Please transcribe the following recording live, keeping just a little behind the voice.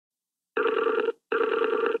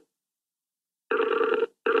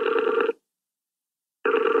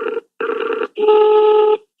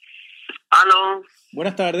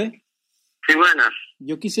Buenas tardes. Sí, buenas.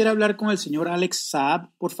 Yo quisiera hablar con el señor Álex Saab,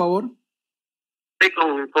 por favor. Sí,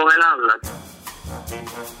 con él habla.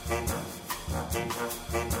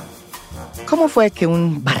 ¿Cómo fue que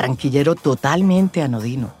un barranquillero totalmente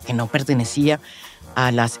anodino, que no pertenecía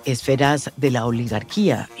a las esferas de la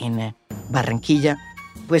oligarquía en Barranquilla,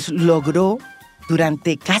 pues logró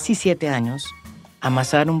durante casi 7 años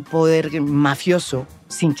amasar un poder mafioso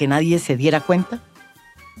sin que nadie se diera cuenta?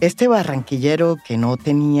 Este barranquillero, que no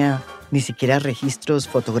tenía ni siquiera registros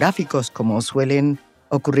fotográficos como suelen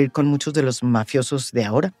ocurrir con muchos de los mafiosos de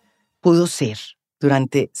ahora, pudo ser,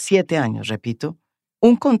 durante 7 años, repito,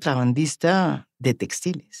 un contrabandista de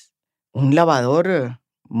textiles, un lavador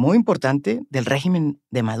muy importante del régimen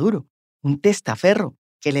de Maduro, un testaferro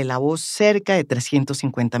que le lavó cerca de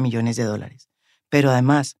 $350 millones. Pero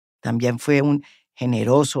además también fue un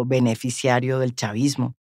generoso beneficiario del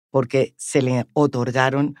chavismo, porque se le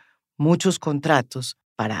otorgaron muchos contratos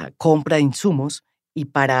para compra de insumos y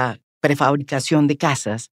para prefabricación de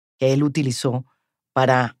casas que él utilizó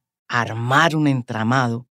para armar un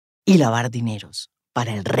entramado y lavar dineros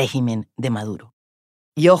para el régimen de Maduro.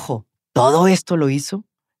 Y ojo, todo esto lo hizo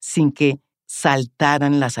sin que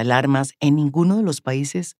saltaran las alarmas en ninguno de los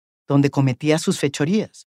países donde cometía sus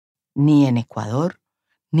fechorías, ni en Ecuador,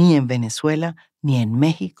 ni en Venezuela, ni en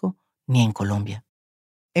México, ni en Colombia.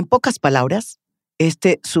 En pocas palabras,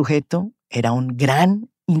 este sujeto era un gran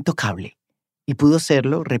intocable y pudo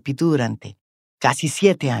serlo, repito, durante casi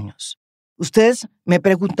 7 años. Ustedes me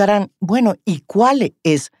preguntarán, bueno, ¿y cuál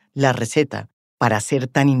es la receta para ser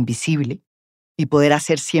tan invisible y poder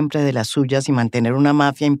hacer siempre de las suyas y mantener una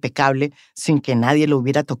mafia impecable sin que nadie lo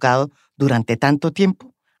hubiera tocado durante tanto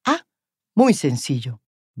tiempo? Ah, muy sencillo.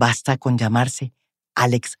 Basta con llamarse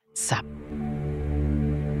Álex Saab.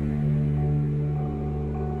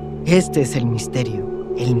 Este es el misterio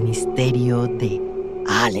de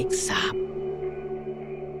Álex Saab.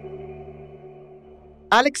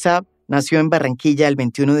 Álex Saab nació en Barranquilla el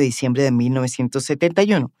 21 de diciembre de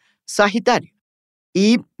 1971, Sagitario,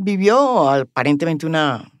 y vivió aparentemente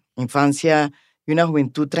una infancia y una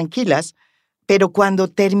juventud tranquilas, pero cuando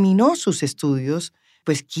terminó sus estudios,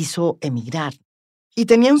 pues quiso emigrar. Y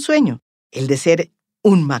tenía un sueño, el de ser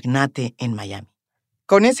un magnate en Miami.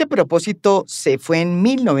 Con ese propósito se fue en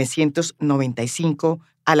 1995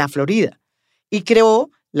 a la Florida y creó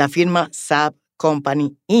la firma Saab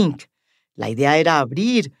Company Inc. La idea era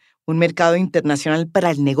abrir un mercado internacional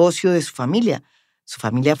para el negocio de su familia. Su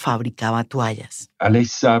familia fabricaba toallas.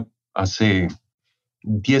 Álex Saab hace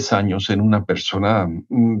 10 años era una persona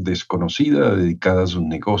desconocida, dedicada a sus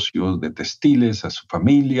negocios de textiles, a su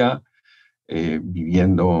familia,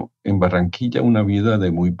 viviendo en Barranquilla una vida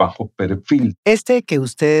de muy bajo perfil. Este que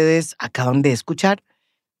ustedes acaban de escuchar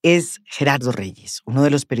es Gerardo Reyes, uno de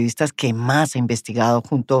los periodistas que más ha investigado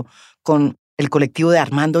junto con el colectivo de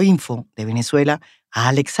Armando Info de Venezuela a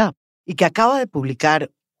Álex Saab y que acaba de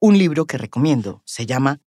publicar un libro que recomiendo. Se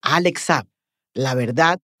llama Álex Saab, la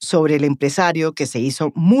verdad sobre el empresario que se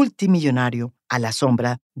hizo multimillonario a la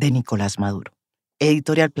sombra de Nicolás Maduro.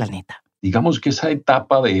 Editorial Planeta. Digamos que esa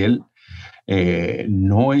etapa de él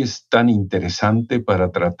no es tan interesante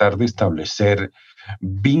para tratar de establecer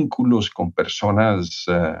vínculos con personas,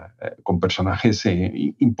 con personajes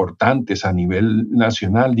importantes a nivel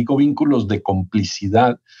nacional. Digo vínculos de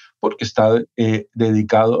complicidad porque está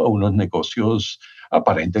dedicado a unos negocios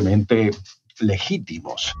aparentemente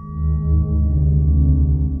legítimos.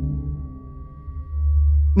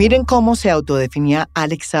 Miren cómo se autodefinía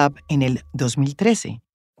Álex Saab en el 2013,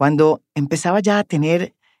 cuando empezaba ya a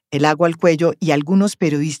tener el agua al cuello y algunos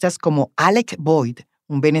periodistas como Alec Boyd,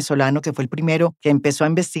 un venezolano que fue el primero que empezó a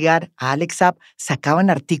investigar a Álex Saab, sacaban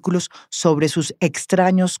artículos sobre sus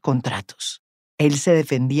extraños contratos. Él se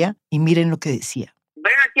defendía y miren lo que decía.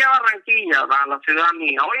 Ven aquí a Barranquilla, a la ciudad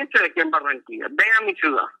mía. Hoy estoy aquí en Barranquilla. Ven a mi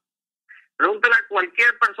ciudad. Pregúntale a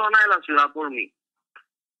cualquier persona de la ciudad por mí.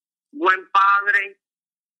 Buen padre,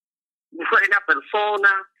 buena persona,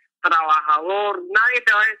 trabajador. Nadie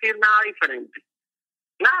te va a decir nada diferente.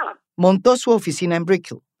 Nada. Montó su oficina en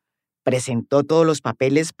Brickell, presentó todos los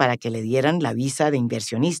papeles para que le dieran la visa de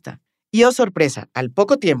inversionista y, oh sorpresa, al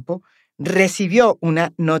poco tiempo recibió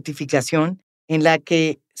una notificación en la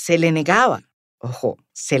que se le negaba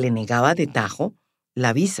de tajo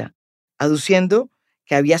la visa, aduciendo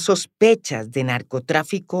que había sospechas de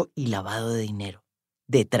narcotráfico y lavado de dinero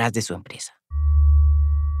detrás de su empresa.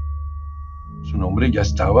 Su nombre ya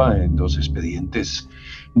estaba en 2 expedientes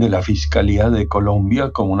de la Fiscalía de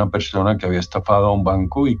Colombia como una persona que había estafado a un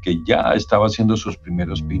banco y que ya estaba haciendo sus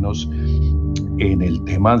primeros pinos en el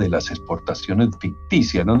tema de las exportaciones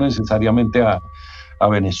ficticias, no necesariamente a a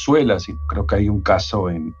Venezuela. Sí, creo que hay un caso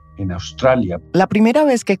en Australia. La primera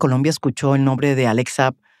vez que Colombia escuchó el nombre de Álex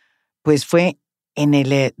Saab, pues fue en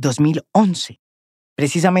el 2011,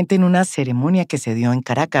 precisamente en una ceremonia que se dio en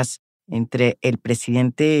Caracas entre el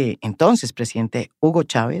entonces presidente Hugo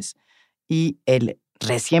Chávez y el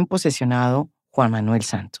recién posesionado Juan Manuel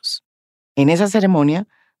Santos. En esa ceremonia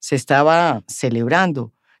se estaba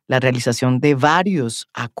celebrando la realización de varios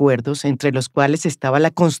acuerdos, entre los cuales estaba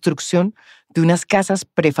la construcción de unas casas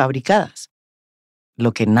prefabricadas.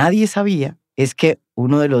 Lo que nadie sabía es que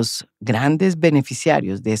uno de los grandes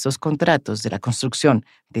beneficiarios de esos contratos de la construcción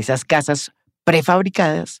de esas casas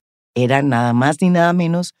prefabricadas era nada más ni nada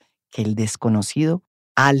menos que el desconocido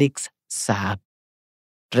Álex Saab.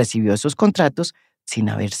 Recibió esos contratos sin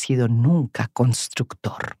haber sido nunca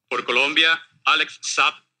constructor. Por Colombia, Álex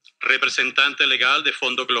Saab, representante legal de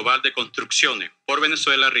Fondo Global de Construcciones. Por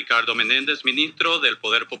Venezuela, Ricardo Menéndez, ministro del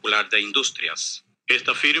Poder Popular de Industrias.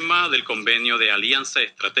 Esta firma del convenio de alianza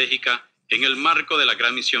estratégica en el marco de la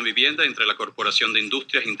Gran Misión Vivienda entre la Corporación de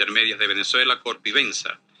Industrias Intermedias de Venezuela,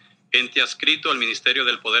 Corpivensa, ente adscrito al Ministerio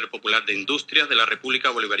del Poder Popular de Industrias de la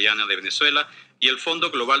República Bolivariana de Venezuela y el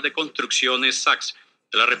Fondo Global de Construcciones SACS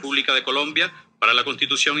de la República de Colombia para la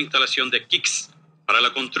constitución e instalación de KICS, para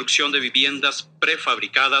la construcción de viviendas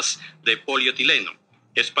prefabricadas de polietileno,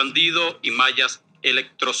 expandido y mallas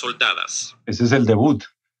electrosoldadas. Ese es el debut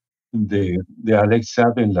de Álex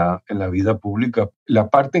Saab en la vida pública. La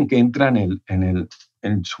parte en que entra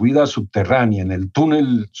en su vida subterránea, en el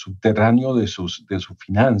túnel subterráneo de sus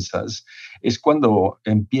finanzas, es cuando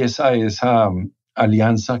empieza esa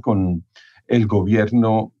alianza con el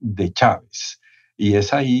gobierno de Chávez. Y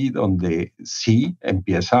es ahí donde sí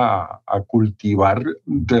empieza a cultivar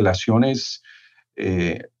relaciones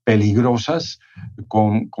peligrosas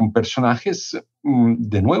con personajes,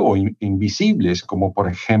 de nuevo, invisibles, como por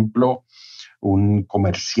ejemplo un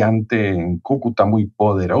comerciante en Cúcuta muy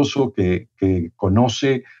poderoso que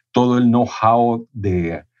conoce todo el know-how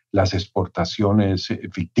de las exportaciones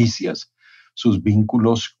ficticias, sus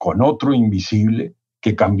vínculos con otro invisible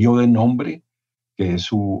que cambió de nombre, que es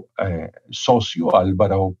su socio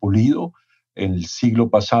Álvaro Pulido. En el siglo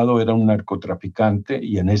pasado era un narcotraficante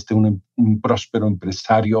y en este un próspero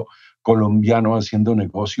empresario colombiano haciendo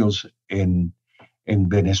negocios en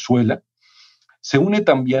Venezuela. Se une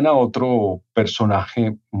también a otro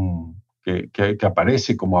personaje que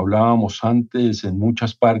aparece, como hablábamos antes, en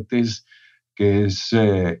muchas partes, que es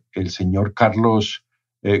el señor Carlos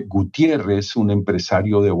Gutiérrez, un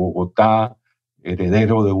empresario de Bogotá,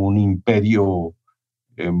 heredero de un imperio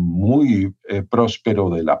muy próspero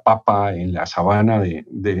de la papa en la sabana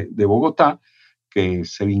de Bogotá, que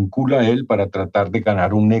se vincula a él para tratar de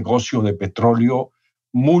ganar un negocio de petróleo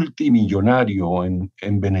multimillonario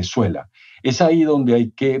en Venezuela. Es ahí donde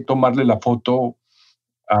hay que tomarle la foto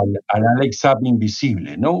al Álex Saab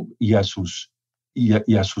invisible, ¿no? Y a sus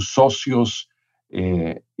socios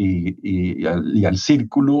y al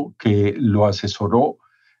círculo que lo asesoró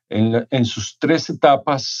en sus 3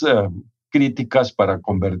 etapas críticas para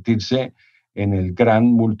convertirse en el gran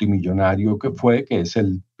multimillonario que es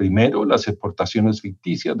el primero, las exportaciones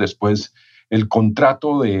ficticias, después el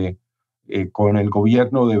contrato con el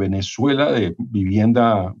gobierno de Venezuela de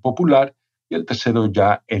vivienda popular, y el tercero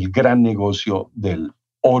ya el gran negocio del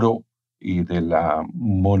oro y de la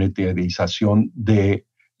monetarización de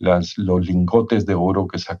los lingotes de oro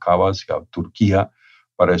que sacaba hacia Turquía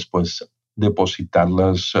para después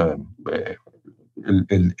depositarlas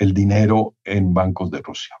el dinero en bancos de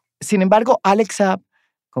Rusia. Sin embargo, Álex Saab,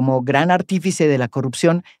 como gran artífice de la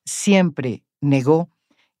corrupción, siempre negó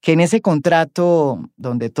que en ese contrato,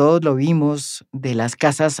 donde todos lo vimos, de las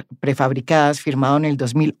casas prefabricadas firmado en el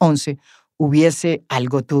 2011, hubiese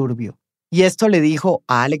algo turbio. Y esto le dijo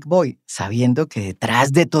a Alec Boy, sabiendo que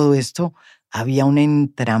detrás de todo esto había un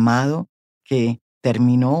entramado que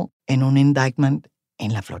terminó en un indictment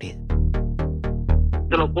en la Florida.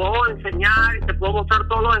 Te lo puedo enseñar y te puedo mostrar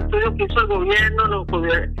todos los estudios que hizo el gobierno,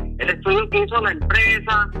 el estudio que hizo la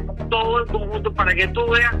empresa, todo el conjunto, para que tú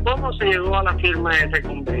veas cómo se llegó a la firma de ese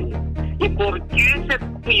convenio y por qué se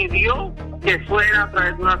pidió que fuera a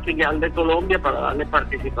través de una filial de Colombia para darle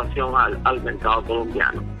participación al mercado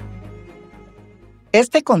colombiano.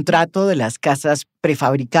 Este contrato de las casas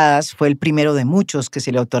prefabricadas fue el primero de muchos que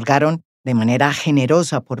se le otorgaron de manera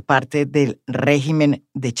generosa por parte del régimen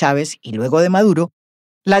de Chávez y luego de Maduro.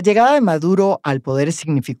 La llegada de Maduro al poder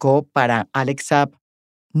significó para Álex Saab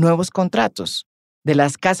nuevos contratos. De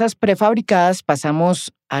las casas prefabricadas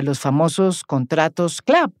pasamos a los famosos contratos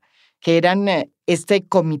CLAP, que eran este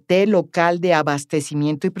comité local de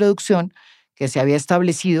abastecimiento y producción que se había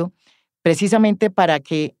establecido precisamente para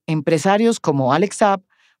que empresarios como Álex Saab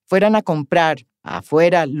fueran a comprar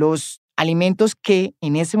afuera los alimentos que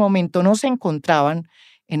en ese momento no se encontraban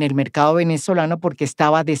en el mercado venezolano porque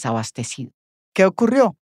estaba desabastecido. ¿Qué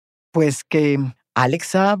ocurrió? Pues que Álex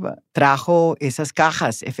Saab trajo esas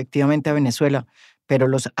cajas efectivamente a Venezuela, pero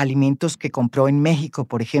los alimentos que compró en México,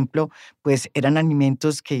 por ejemplo, pues eran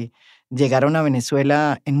alimentos que llegaron a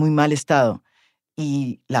Venezuela en muy mal estado.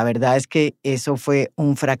 Y la verdad es que eso fue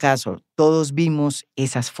un fracaso. Todos vimos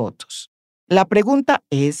esas fotos. La pregunta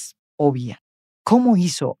es obvia. ¿Cómo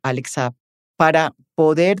hizo Álex Saab para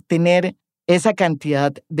poder tener esa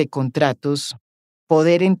cantidad de contratos,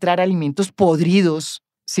 poder entrar a alimentos podridos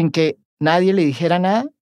sin que nadie le dijera nada?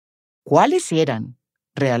 ¿Cuáles eran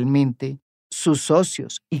realmente sus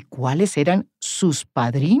socios y cuáles eran sus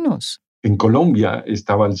padrinos? En Colombia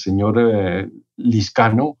estaba el señor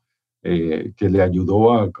Liscano, que le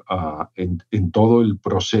ayudó en todo el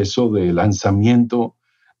proceso de lanzamiento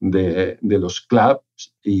de los clubs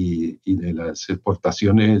y de las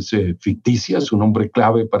exportaciones ficticias, un hombre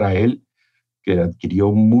clave para él, que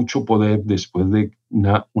adquirió mucho poder después de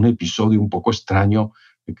un episodio un poco extraño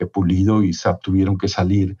de que Pulido y Saab tuvieron que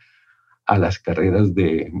salir a las carreras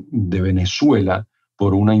de Venezuela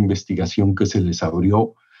por una investigación que se les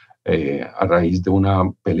abrió a raíz de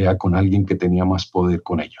una pelea con alguien que tenía más poder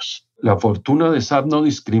con ellos. La fortuna de Saab no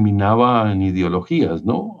discriminaba en ideologías,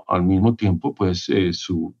 ¿no? Al mismo tiempo, pues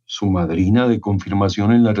su madrina de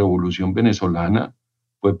confirmación en la Revolución Venezolana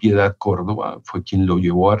fue Piedad Córdoba, fue quien lo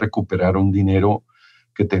llevó a recuperar un dinero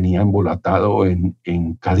que tenía embolatado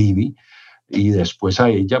en Cadivi, y después a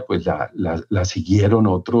ella pues la siguieron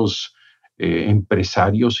otros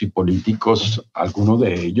empresarios y políticos, algunos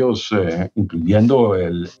de ellos incluyendo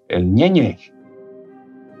el Ñeñe.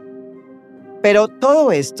 Pero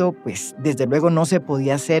todo esto, pues desde luego no se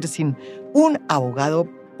podía hacer sin un abogado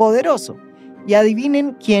poderoso. Y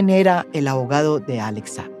adivinen quién era el abogado de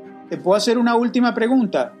Álex Saab. ¿Te puedo hacer una última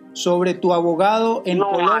pregunta sobre tu abogado en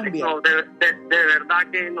Colombia? No, de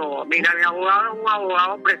verdad que no. Mira, mi abogado es un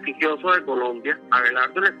abogado prestigioso de Colombia.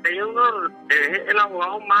 Abelardo Esteño es el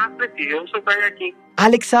abogado más prestigioso que hay aquí.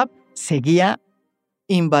 Álex Saab seguía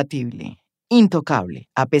imbatible, intocable,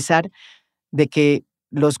 a pesar de que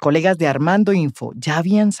los colegas de Armando Info ya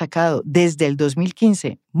habían sacado desde el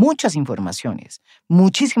 2015 muchas informaciones,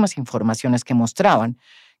 muchísimas informaciones que mostraban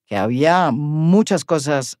que había muchas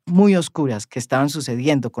cosas muy oscuras que estaban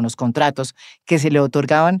sucediendo con los contratos que se le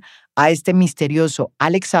otorgaban a este misterioso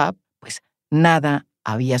Álex Saab, pues nada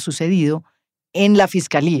había sucedido en la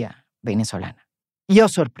fiscalía venezolana. Y oh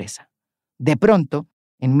sorpresa, de pronto,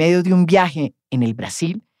 en medio de un viaje en el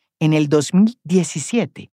Brasil, en el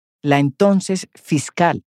 2017, la entonces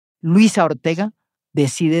fiscal Luisa Ortega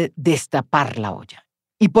decide destapar la olla.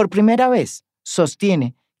 Y por primera vez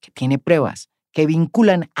sostiene que tiene pruebas que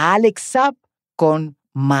vinculan a Álex Saab con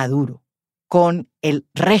Maduro, con el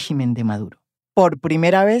régimen de Maduro. Por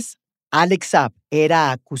primera vez, Álex Saab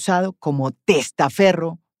era acusado como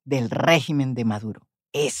testaferro del régimen de Maduro.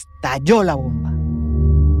 Estalló la bomba.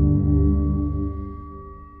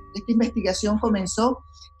 Esta investigación comenzó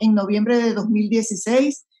en noviembre de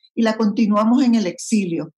 2016 y la continuamos en el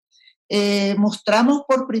exilio. Mostramos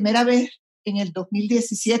por primera vez en el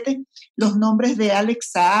 2017 los nombres de Álex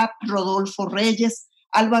Saab, Rodolfo Reyes,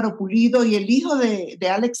 Álvaro Pulido y el hijo de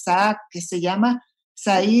Álex Saab, que se llama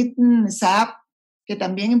Said Saab, que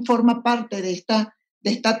también forma parte de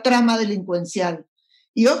esta trama delincuencial,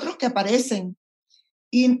 y otros que aparecen.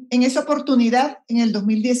 Y en esa oportunidad, en el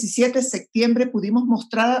 2017, septiembre, pudimos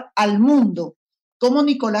mostrar al mundo cómo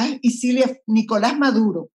Nicolás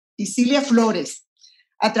Maduro y Cilia Flores,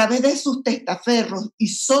 a través de sus testaferros y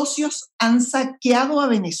socios, han saqueado a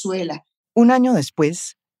Venezuela. Un año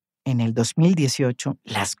después, en el 2018,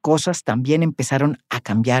 las cosas también empezaron a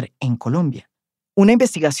cambiar en Colombia. Una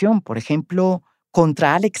investigación, por ejemplo,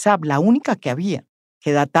 contra Álex Saab, la única que había,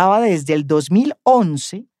 que databa desde el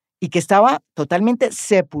 2011 y que estaba totalmente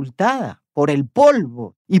sepultada por el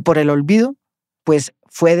polvo y por el olvido, pues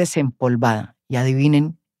fue desempolvada. Y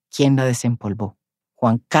adivinen quién la desempolvó.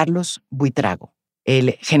 Juan Carlos Buitrago,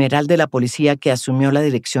 el general de la policía que asumió la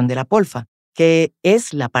dirección de la Polfa, que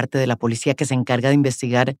es la parte de la policía que se encarga de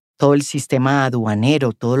investigar todo el sistema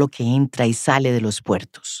aduanero, todo lo que entra y sale de los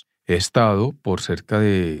puertos. He estado por cerca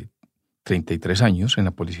de 33 años en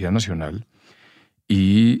la Policía Nacional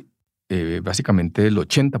y básicamente el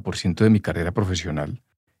 80% de mi carrera profesional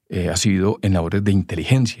ha sido en labores de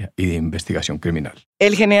inteligencia y de investigación criminal.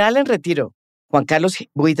 El general en retiro, Juan Carlos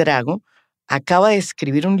Buitrago, acaba de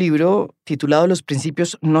escribir un libro titulado Los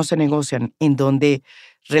principios no se negocian, en donde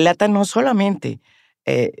relata no solamente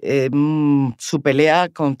su pelea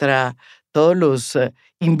contra todos los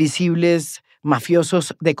invisibles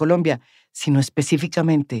mafiosos de Colombia, sino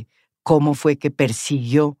específicamente cómo fue que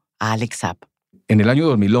persiguió a Álex Saab. En el año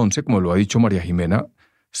 2011, como lo ha dicho María Jimena,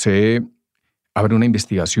 se abre una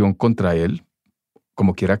investigación contra él,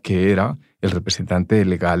 como quiera que era el representante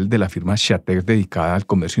legal de la firma Chater dedicada al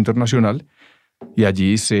comercio internacional, y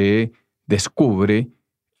allí se descubre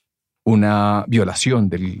una violación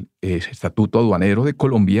del Estatuto Aduanero de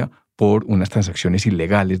Colombia por unas transacciones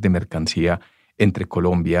ilegales de mercancía entre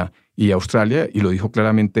Colombia y Australia, y lo dijo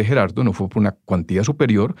claramente Gerardo, no fue por una cuantía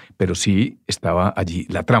superior, pero sí estaba allí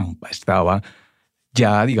la trampa, estaba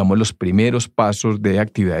ya, digamos, los primeros pasos de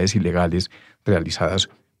actividades ilegales realizadas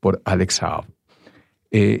por Álex Saab.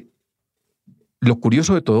 Lo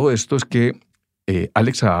curioso de todo esto es que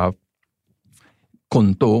Álex Saab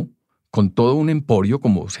contó con todo un emporio,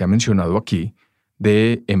 como se ha mencionado aquí,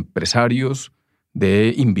 de empresarios,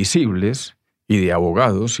 de invisibles y de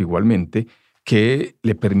abogados igualmente, que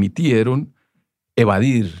le permitieron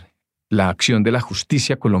evadir la acción de la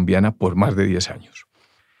justicia colombiana por más de 10 años.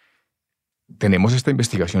 Tenemos esta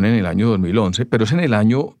investigación en el año 2011, pero es en el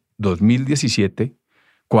año 2017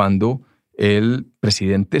 cuando el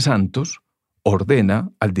presidente Santos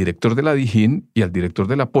ordena al director de la DIJÍN y al director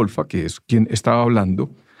de la Polfa, que es quien estaba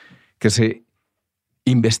hablando, que se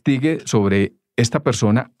investigue sobre esta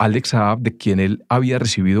persona, Álex Saab, de quien él había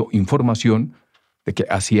recibido información de que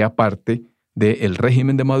hacía parte del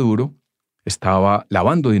régimen de Maduro, estaba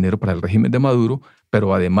lavando dinero para el régimen de Maduro,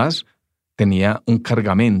 pero además tenía un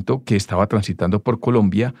cargamento que estaba transitando por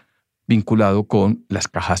Colombia vinculado con las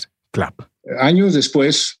cajas CLAP. Años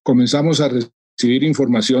después comenzamos a recibir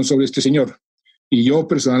información sobre este señor y yo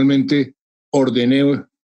personalmente ordené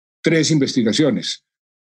 3 investigaciones.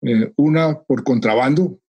 Una por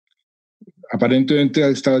contrabando, aparentemente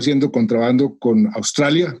estaba haciendo contrabando con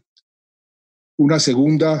Australia. Una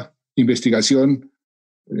segunda investigación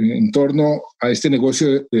en torno a este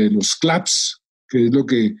negocio de los CLAPs, que es lo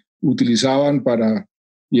que utilizaban para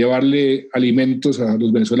llevarle alimentos a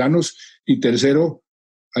los venezolanos. Y tercero,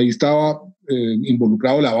 ahí estaba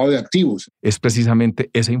involucrado lavado de activos. Es precisamente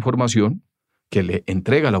esa información que le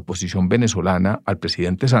entrega la oposición venezolana al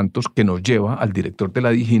presidente Santos, que nos lleva al director de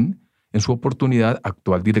la DIJÍN, en su oportunidad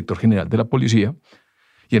actual director general de la policía,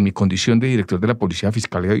 y en mi condición de director de la Policía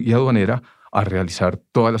Fiscal y Aduanera, a realizar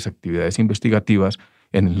todas las actividades investigativas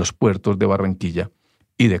en los puertos de Barranquilla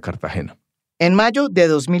y de Cartagena. En mayo de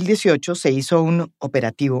 2018 se hizo un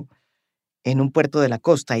operativo en un puerto de la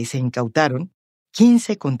costa y se incautaron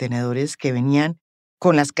 15 contenedores que venían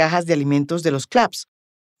con las cajas de alimentos de los CLAPs,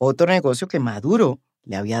 otro negocio que Maduro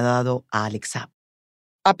le había dado a Álex Saab.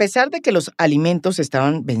 A pesar de que los alimentos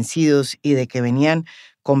estaban vencidos y de que venían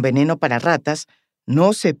con veneno para ratas,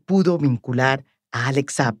 no se pudo vincular a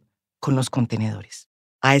Álex Saab con los contenedores.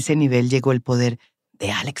 A ese nivel llegó el poder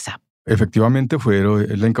de Álex Saab. Efectivamente fue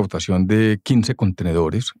la incautación de 15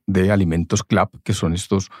 contenedores de alimentos CLAP, que son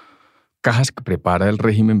estas cajas que prepara el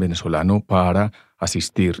régimen venezolano para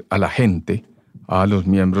asistir a la gente, a los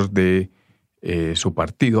miembros de su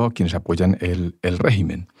partido, a quienes apoyan el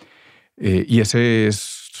régimen. Y ese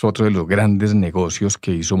es otro de los grandes negocios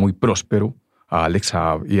que hizo muy próspero a Álex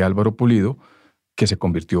Saab y Álvaro Pulido, que se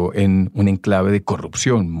convirtió en un enclave de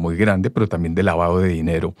corrupción muy grande, pero también de lavado de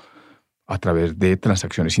dinero a través de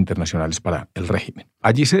transacciones internacionales para el régimen.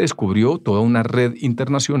 Allí se descubrió toda una red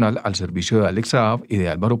internacional al servicio de Álex Saab y de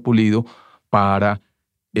Álvaro Pulido para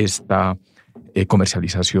esta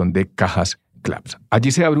comercialización de cajas CLAPs.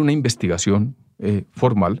 Allí se abre una investigación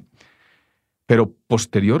formal, pero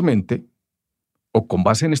posteriormente, o con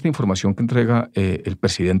base en esta información que entrega el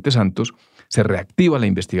presidente Santos, se reactiva la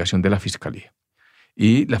investigación de la Fiscalía.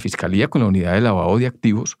 Y la Fiscalía, con la Unidad de Lavado de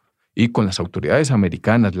Activos y con las autoridades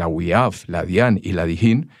americanas, la UIAF, la DIAN y la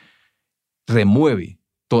DIJÍN, remueve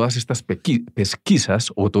todas estas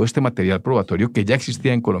pesquisas o todo este material probatorio que ya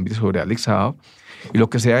existía en Colombia sobre Álex Saab, y lo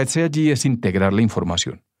que se hace allí es integrar la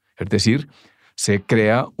información. Es decir, se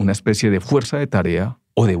crea una especie de fuerza de tarea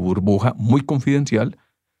o de burbuja muy confidencial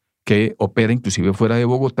que opera inclusive fuera de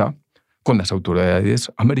Bogotá con las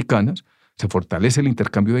autoridades americanas, se fortalece el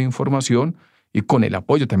intercambio de información y con el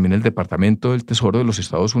apoyo también del Departamento del Tesoro de los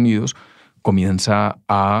Estados Unidos comienza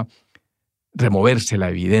a removerse la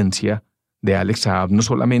evidencia de Álex Saab, no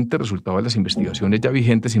solamente resultado de las investigaciones ya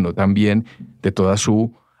vigentes, sino también de toda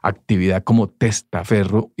su actividad como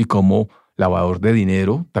testaferro y como lavador de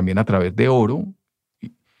dinero, también a través de oro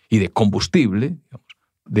y de combustible, digamos,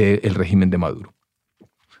 del régimen de Maduro.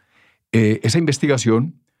 Esa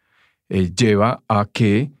investigación lleva a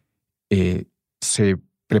que se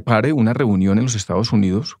prepare una reunión en los Estados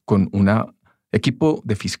Unidos con una equipo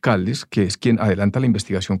de fiscales, que es quien adelanta la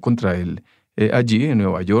investigación contra él allí en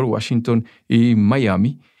Nueva York, Washington y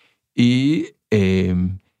Miami, y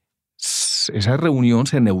esa reunión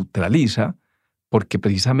se neutraliza porque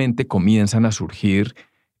precisamente comienzan a surgir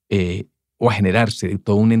o a generarse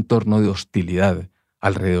todo un entorno de hostilidad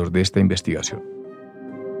alrededor de esta investigación.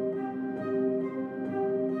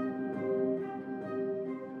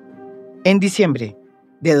 En diciembre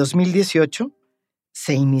de 2018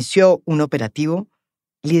 se inició un operativo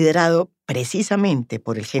liderado precisamente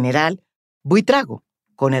por el general Buitrago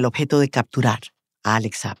con el objeto de capturar a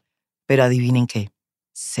Álex Saab. Pero adivinen qué,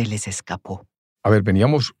 se les escapó. A ver,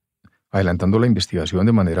 veníamos adelantando la investigación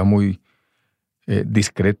de manera muy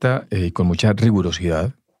discreta y con mucha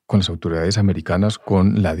rigurosidad con las autoridades americanas,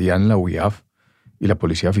 con la DIAN, la UIAF y la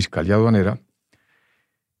Policía Fiscal y Aduanera.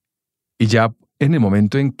 Y ya en el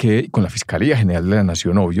momento en que, con la Fiscalía General de la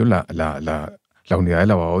Nación, obvio, la unidad de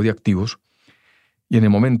lavado de activos, y en el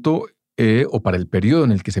momento o para el periodo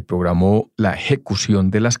en el que se programó la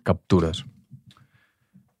ejecución de las capturas,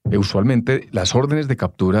 usualmente las órdenes de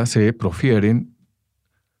captura se profieren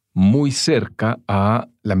muy cerca a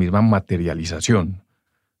la misma materialización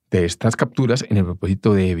de estas capturas en el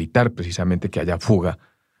propósito de evitar precisamente que haya fuga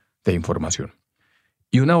de información.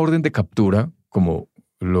 Y una orden de captura, como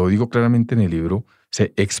lo digo claramente en el libro,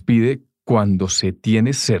 se expide cuando se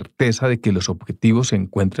tiene certeza de que los objetivos se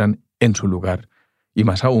encuentran en su lugar, y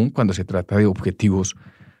más aún cuando se trata de objetivos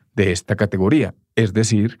de esta categoría, es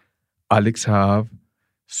decir, Álex Saab,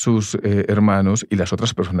 sus hermanos y las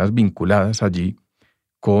otras personas vinculadas allí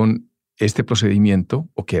con este procedimiento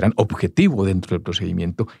o que eran objetivo dentro del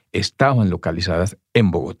procedimiento estaban localizadas en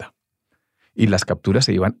Bogotá. Y las capturas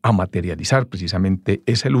se iban a materializar precisamente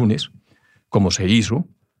ese lunes, como se hizo,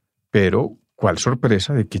 pero cuál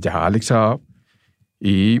sorpresa de que ya Álex Saab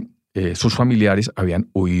y sus familiares habían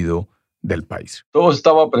huido del país. Todo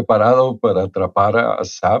estaba preparado para atrapar a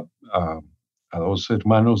Saab, a dos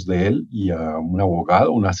hermanos de él y a un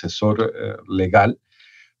abogado, un asesor legal,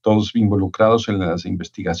 todos involucrados en las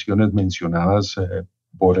investigaciones mencionadas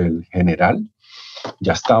por el general.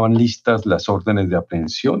 Ya estaban listas las órdenes de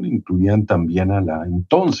aprehensión, incluían también a la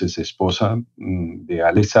entonces esposa de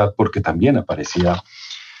Álex Saab, porque también aparecía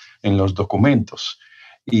en los documentos.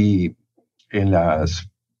 Y en las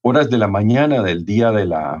horas de la mañana del día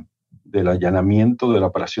del allanamiento, de la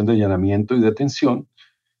operación de allanamiento y detención,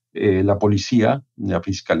 la policía, la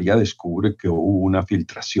fiscalía descubre que hubo una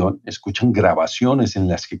filtración, escuchan grabaciones en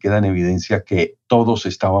las que queda en evidencia que todos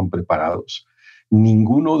estaban preparados.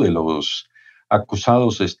 Ninguno de los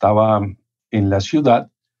acusados estaba en la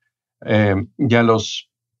ciudad. Ya a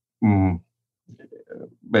los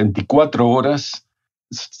 24 horas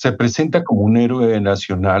se presenta como un héroe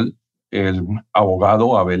nacional el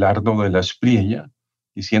abogado Abelardo de la Espriella,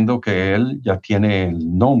 diciendo que él ya tiene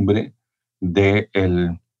el nombre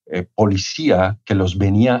del policía que los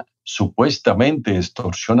venía supuestamente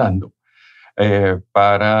extorsionando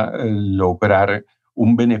para lograr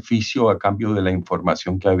un beneficio a cambio de la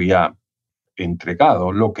información que había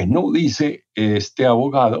entregado. Lo que no dice este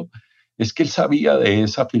abogado es que él sabía de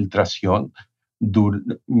esa filtración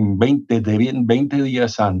 20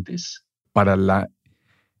 días antes. Para la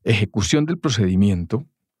ejecución del procedimiento,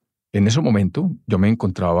 en ese momento yo me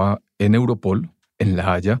encontraba en Europol, en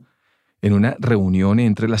La Haya, en una reunión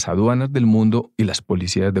entre las aduanas del mundo y las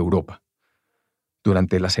policías de Europa,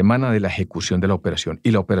 durante la semana de la ejecución de la operación.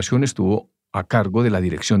 Y la operación estuvo a cargo de la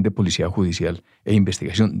Dirección de Policía Judicial e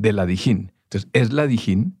Investigación de la DIJÍN. Entonces, es la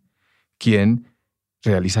DIJÍN quien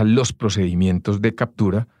realiza los procedimientos de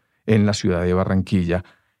captura en la ciudad de Barranquilla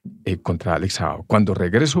contra Álex Saab. Cuando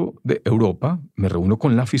regreso de Europa, me reúno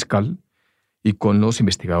con la fiscal y con los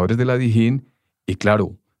investigadores de la DIJÍN y,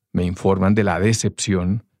 claro, me informan de la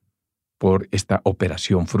decepción por esta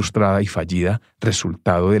operación frustrada y fallida,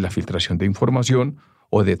 resultado de la filtración de información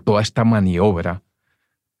o de toda esta maniobra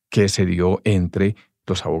que se dio entre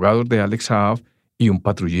los abogados de Álex Saab y un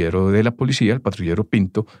patrullero de la policía, el patrullero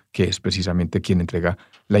Pinto, que es precisamente quien entrega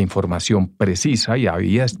la información precisa y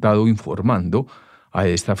había estado informando a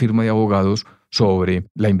esta firma de abogados sobre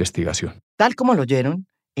la investigación. Tal como lo oyeron,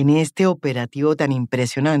 en este operativo tan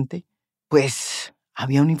impresionante, pues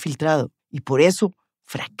había un infiltrado y por eso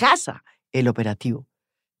fracasa el operativo.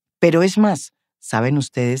 Pero es más, ¿saben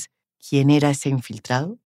ustedes quién era ese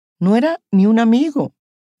infiltrado? No era ni un amigo,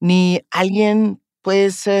 ni alguien,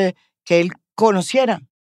 pues, que él conociera.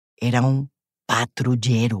 Era un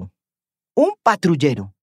patrullero. Un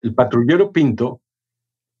patrullero. El patrullero Pinto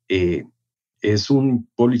es un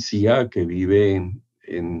policía que vive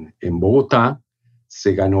en Bogotá,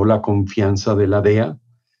 se ganó la confianza de la DEA,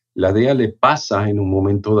 la DEA le pasa en un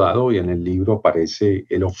momento dado, y en el libro aparece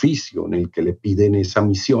el oficio en el que le piden esa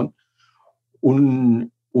misión,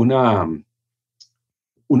 un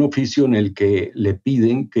oficio en el que le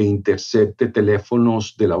piden que intercepte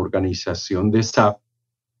teléfonos de la organización de Saab,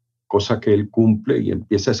 cosa que él cumple y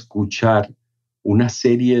empieza a escuchar una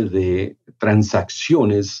serie de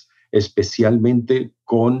transacciones, especialmente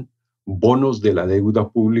con bonos de la deuda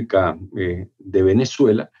pública de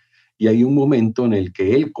Venezuela, y hay un momento en el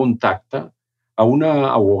que él contacta a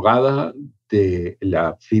una abogada de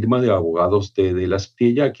la firma de abogados de la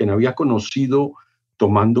Espriella, a quien había conocido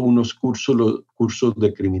tomando unos cursos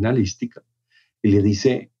de criminalística, y le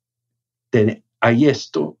dice, hay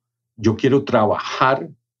esto, yo quiero trabajar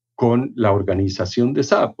con la organización de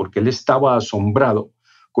Saab, porque él estaba asombrado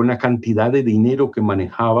con la cantidad de dinero que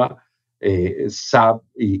manejaba Saab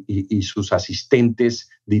y sus asistentes,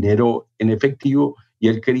 dinero en efectivo, y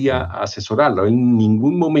él quería asesorarlo. En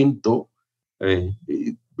ningún momento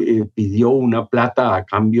pidió una plata a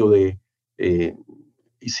cambio de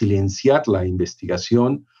silenciar la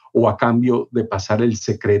investigación o a cambio de pasar el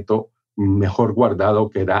secreto mejor guardado,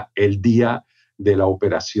 que era el día de la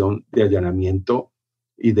operación de allanamiento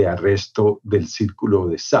y de arresto del círculo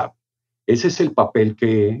de Saab. Ese es el papel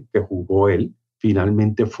que jugó él.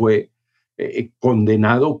 Finalmente fue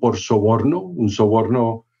condenado por soborno, un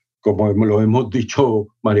soborno, como lo hemos dicho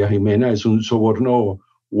María Jimena, es un soborno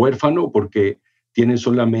huérfano porque tiene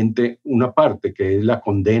solamente una parte, que es la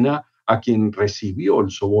condena a quien recibió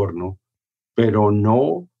el soborno, pero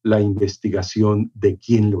no la investigación de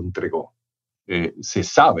quién lo entregó. Se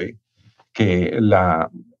sabe que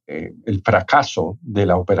el fracaso de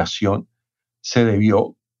la operación se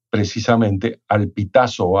debió precisamente al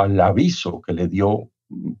pitazo, al aviso que le dio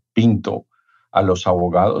Pinto a los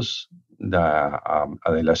abogados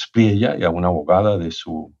de la Espriella y a una abogada de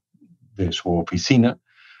su oficina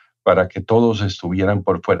para que todos estuvieran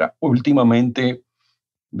por fuera. Últimamente,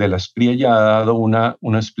 de la Espriella ha dado una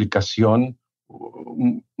explicación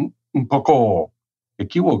un poco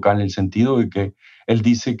equívoca, en el sentido de que él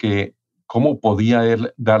dice que cómo podía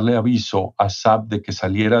él darle aviso a Saab de que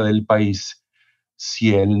saliera del país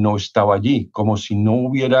si él no estaba allí, como si no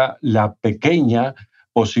hubiera la pequeña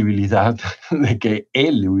posibilidad de que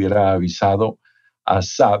él le hubiera avisado a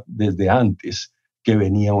Saab desde antes que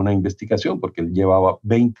venía una investigación, porque él llevaba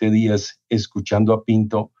 20 días escuchando a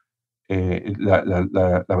Pinto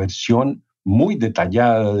la versión muy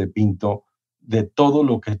detallada de Pinto de todo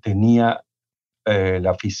lo que tenía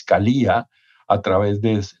la fiscalía a través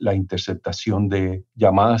de la interceptación de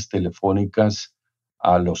llamadas telefónicas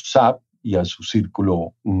a los SAP y a su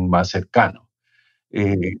círculo más cercano.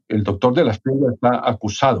 El doctor de la Espriella está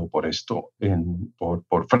acusado por esto,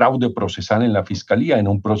 por fraude procesal en la fiscalía, en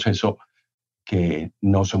un proceso que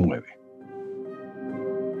no se mueve.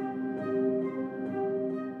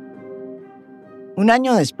 Un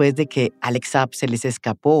año después de que Álex Saab se les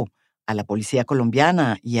escapó a la policía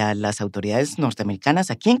colombiana y a las autoridades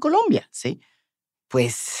norteamericanas aquí en Colombia, ¿sí?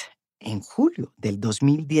 Pues en julio del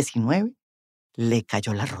 2019 le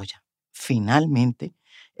cayó la roya. Finalmente,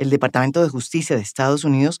 el Departamento de Justicia de Estados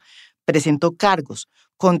Unidos presentó cargos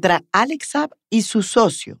contra Álex Saab y su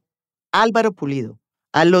socio, Álvaro Pulido,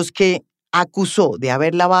 a los que acusó de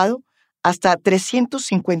haber lavado hasta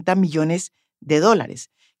 $350 millones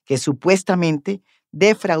que supuestamente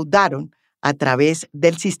defraudaron a través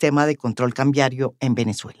del sistema de control cambiario en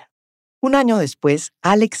Venezuela. Un año después,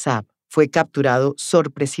 Álex Saab fue capturado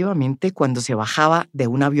sorpresivamente cuando se bajaba de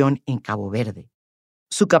un avión en Cabo Verde.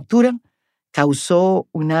 Su captura causó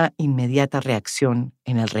una inmediata reacción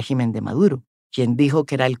en el régimen de Maduro, quien dijo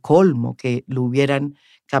que era el colmo que lo hubieran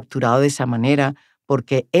capturado de esa manera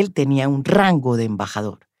porque él tenía un rango de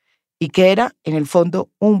embajador y que era, en el fondo,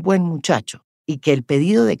 un buen muchacho, y que el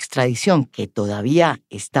pedido de extradición, que todavía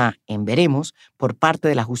está en veremos por parte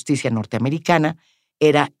de la justicia norteamericana,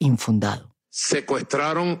 era infundado.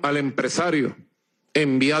 Secuestraron al empresario,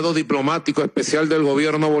 enviado diplomático especial del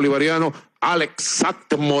gobierno bolivariano, Álex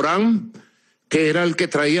Saab Morán, que era el que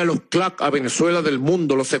traía los CLAC a Venezuela del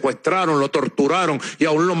mundo. Lo secuestraron, lo torturaron y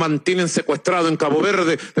aún lo mantienen secuestrado en Cabo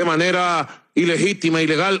Verde de manera ilegítima,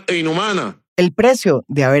 ilegal e inhumana. El precio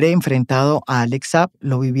de haber enfrentado a Álex Saab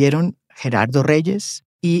lo vivieron Gerardo Reyes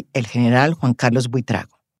y el general Juan Carlos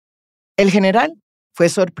Buitrago. El general fue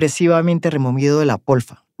sorpresivamente removido de la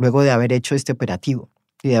polfa luego de haber hecho este operativo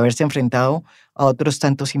y de haberse enfrentado a otros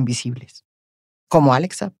tantos invisibles, como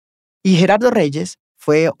Álex Saab. Y Gerardo Reyes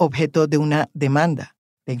fue objeto de una demanda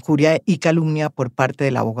de injuria y calumnia por parte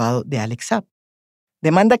del abogado de Álex Saab,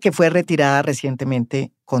 demanda que fue retirada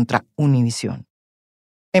recientemente contra Univisión.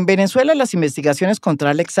 En Venezuela las investigaciones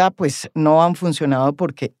contra Álex Saab pues no han funcionado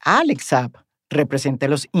porque Álex Saab representa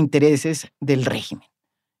los intereses del régimen.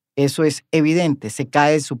 Eso es evidente, se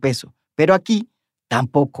cae de su peso. Pero aquí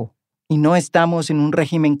tampoco. Y no estamos en un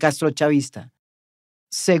régimen castrochavista.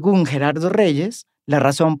 Según Gerardo Reyes, la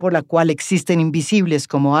razón por la cual existen invisibles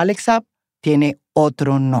como Álex Saab tiene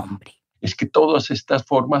otro nombre. Es que todas estas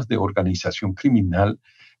formas de organización criminal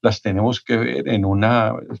las tenemos que ver en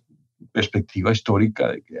una perspectiva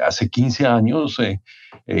histórica de que hace 15 años,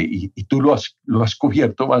 y tú lo has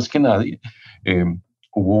cubierto más que nadie,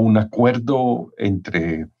 hubo un acuerdo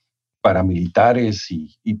entre paramilitares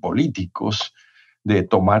y políticos de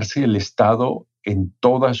tomarse el Estado en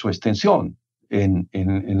toda su extensión,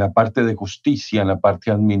 en la parte de justicia, en la parte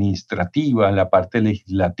administrativa, en la parte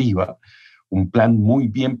legislativa, un plan muy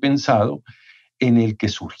bien pensado en el que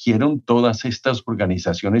surgieron todas estas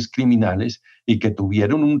organizaciones criminales y que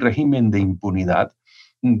tuvieron un régimen de impunidad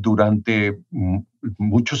durante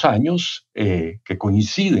muchos años que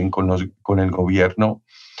coinciden con el gobierno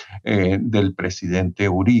del presidente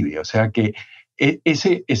Uribe. O sea que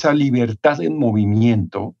esa libertad en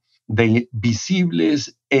movimiento de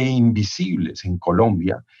visibles e invisibles en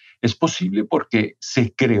Colombia es posible porque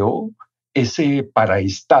se creó ese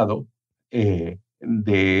paraestado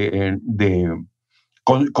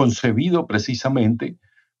concebido precisamente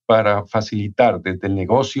para facilitar desde el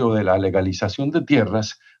negocio de la legalización de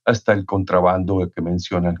tierras hasta el contrabando que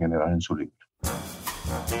menciona el general en su libro.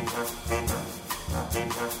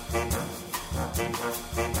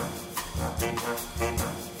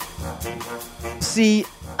 Si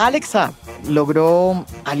Álex Saab logró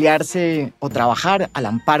aliarse o trabajar al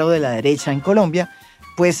amparo de la derecha en Colombia,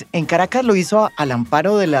 pues en Caracas lo hizo al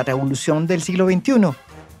amparo de la revolución del siglo XXI,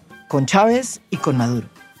 con Chávez y con Maduro.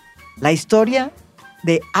 La historia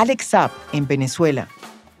de Álex Saab en Venezuela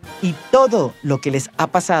y todo lo que les ha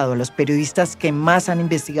pasado a los periodistas que más han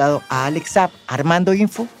investigado a Álex Saab armando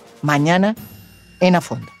info, mañana en A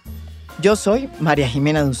Fondo. Yo soy María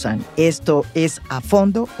Jimena Duzán. Esto es A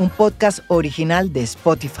Fondo, un podcast original de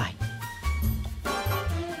Spotify.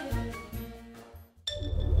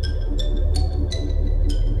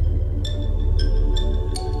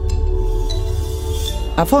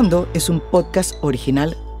 A Fondo es un podcast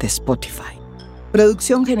original de Spotify.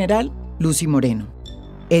 Producción general, Lucy Moreno.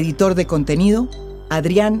 Editor de contenido,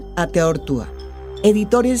 Adrián Ateortúa.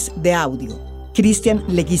 Editores de audio, Cristian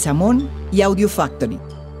Leguizamón y Audio Factory.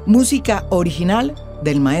 Música original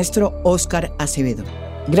del maestro Óscar Acevedo.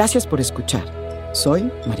 Gracias por escuchar.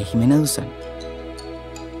 Soy María Jimena Duzán.